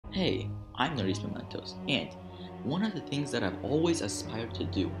Hey, I'm Nerys Mementos, and one of the things that I've always aspired to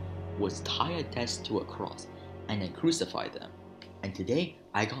do was tie a desk to a cross and then crucify them. And today,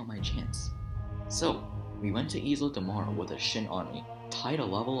 I got my chance. So, we went to Isla tomorrow with a Shin army, tied a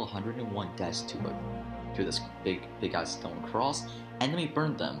level 101 desk to this big ass stone cross, and then we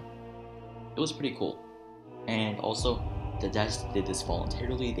burned them. It was pretty cool. And also, the desk did this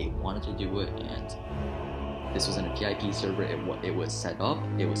voluntarily, they wanted to do it, and this was in a VIP server. It was set up.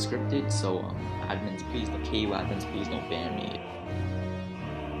 It was scripted. So admins, KU admins, please don't ban me.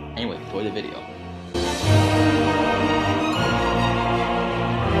 Anyway, enjoy the video.